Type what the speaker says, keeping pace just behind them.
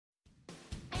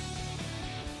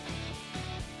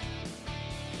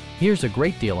Here's a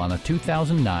great deal on a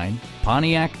 2009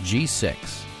 Pontiac G6.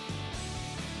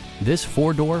 This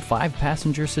four-door,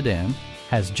 five-passenger sedan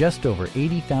has just over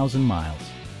 80,000 miles.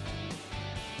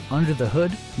 Under the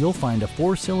hood, you'll find a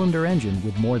four-cylinder engine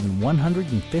with more than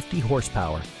 150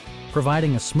 horsepower,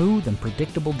 providing a smooth and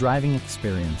predictable driving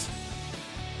experience.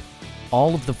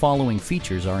 All of the following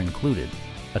features are included: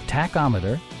 a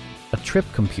tachometer, a trip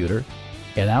computer,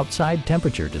 an outside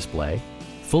temperature display,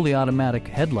 fully automatic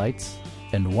headlights,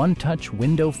 and one-touch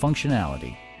window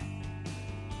functionality.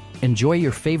 Enjoy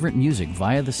your favorite music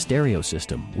via the stereo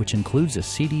system, which includes a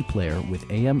CD player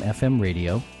with AM/FM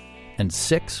radio and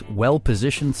 6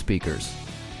 well-positioned speakers.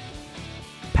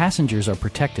 Passengers are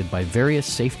protected by various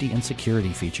safety and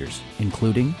security features,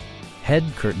 including head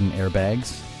curtain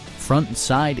airbags, front and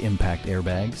side impact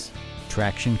airbags,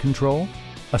 traction control,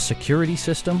 a security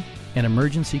system, an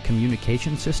emergency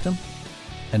communication system,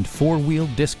 and four-wheel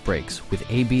disc brakes with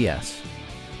ABS.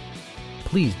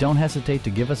 Please don't hesitate to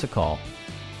give us a call.